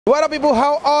What up, people?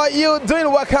 How are you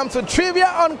doing? Welcome to Trivia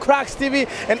on KraksTV,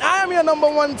 and I am your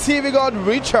 #1 TV god,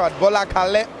 Richard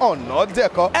Bolakale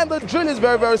Onodeko. And the drill is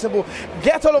very, very simple.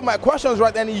 Get all of my questions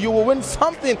right, and you will win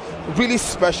something really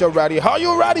special. Ready? Are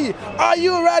you ready? Are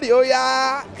you ready? Oh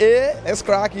yeah, let's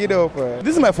crack it open.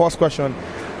 This is my first question.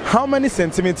 How many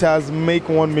centimeters make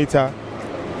 1 meter?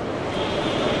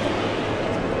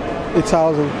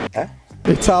 1,000. Huh?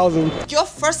 1,000. Your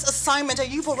first assignment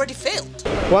and you've already failed.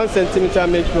 1 centimeter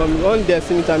makes 1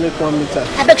 decimeter make 1 meter.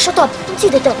 I beg, shut up. Don't see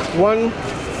the talk. 1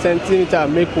 centimeter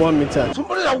make 1 meter.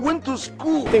 Somebody that went to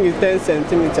school. I think it's 10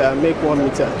 centimeter make 1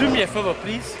 meter. Do me a favor,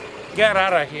 please. Get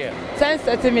out of here. 10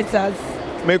 centimeters.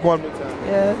 Make 1 meter.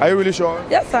 Yeah. Are you really sure?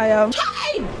 Yes, I am.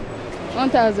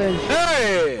 1,000.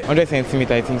 Hey! 100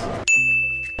 centimeter, I think.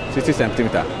 60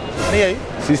 centimeter. Yeah.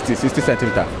 60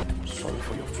 centimeter.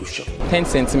 10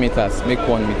 centimeters make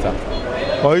 1 meter.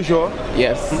 Are you sure?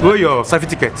 Yes. Where are your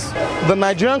certificates? The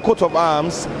Nigerian coat of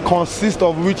arms consists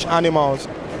of which animals?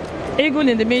 Eagle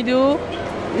in the middle.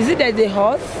 Is it there's a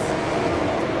horse?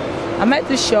 Am I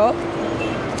too sure?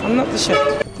 I'm not too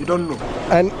sure. You don't know.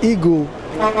 An eagle.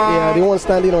 Yeah, the one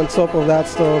standing on top of that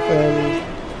stuff.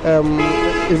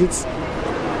 Is it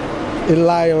a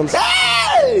lion?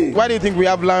 Hey! Why do you think we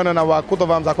have lion on our coat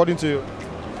of arms according to you?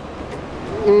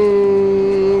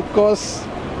 Because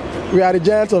we are the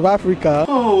giants of Africa.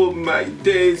 Oh my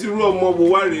days. We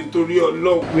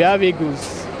have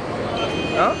eagles.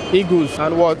 Huh? Eagles.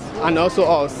 And what? And also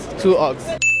us. 2 ox.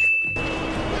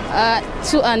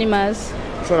 2 animals.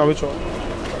 So now which one?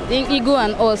 The eagle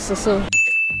and us also.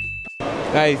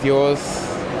 That is yours.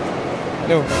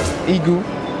 No, eagle.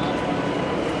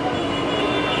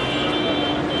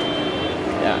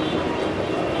 Yeah.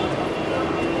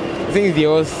 I think it's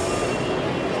yours.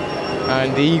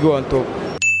 And the eagle on top.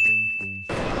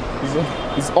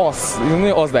 It's us. It's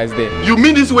only us that is there. You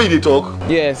mean this way they talk?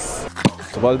 Yes.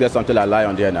 Supposed to get something like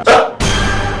lion there now.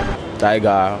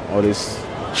 Tiger, all this.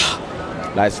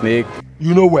 Like snake.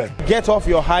 You know where? Get off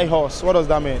your high horse. What does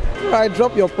that mean? Right,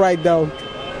 drop your pride down.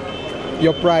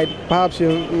 Your pride. Perhaps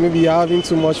maybe you're having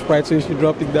too much pride, so you should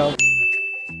drop it down.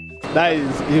 That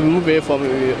is, you move away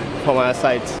from our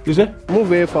side. You say? Move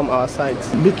away from our side.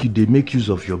 Make use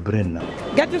of your brain now.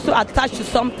 Get you so attached to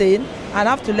something and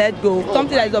have to let go.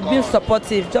 Something that is being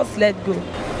supportive, just let go.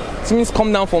 It means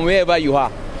come down from wherever you are.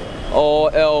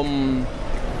 Or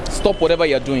stop whatever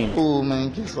you're doing. Oh my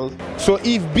Jesus. So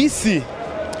if BC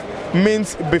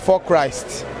means before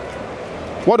Christ,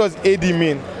 what does AD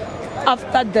mean?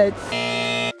 After death.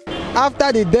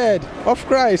 After the death of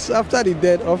Christ. After the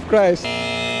death of Christ.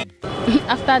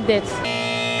 After death.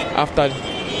 After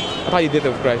the death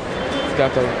of Christ.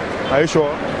 Are you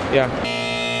sure? Yeah.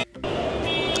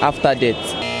 After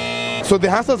death. So the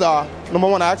answers are,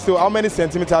 #1, I asked you how many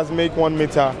centimeters make 1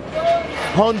 meter?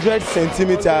 100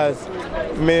 centimeters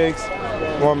makes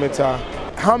 1 meter.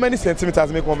 How many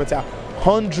centimeters make 1 meter?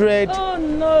 100. Oh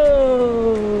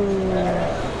no.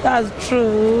 That's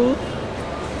true.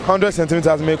 100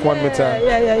 centimeters make 1 meter.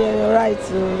 Yeah, you're right.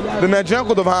 The Nigerian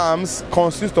coat of arms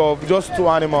consists of just 2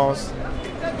 animals,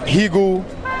 eagle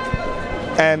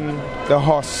and the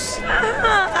horse.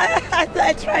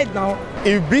 I tried now.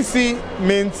 If BC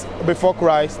means before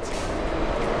Christ,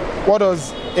 what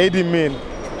does AD mean?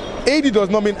 AD does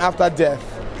not mean after death.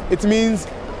 It means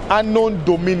unknown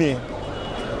dominion.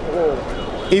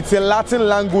 It's a Latin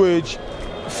language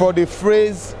for the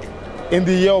phrase in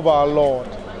the year of our Lord.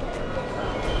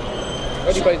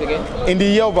 What do you call it again? In the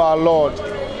year of our Lord.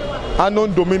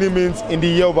 Unknown dominion means in the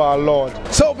year of our Lord.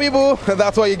 So people,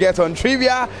 that's what you get on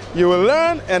Trivia. You will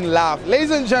learn and laugh.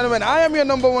 Ladies and gentlemen, I am your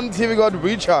 #1 TV god,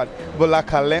 Richard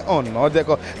Bolakale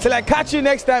Onodeko. Till I catch you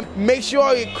next time, make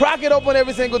sure you crack it open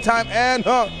every single time. And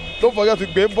don't forget to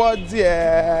be buds.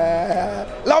 Yeah.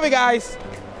 Love you guys.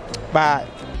 Bye.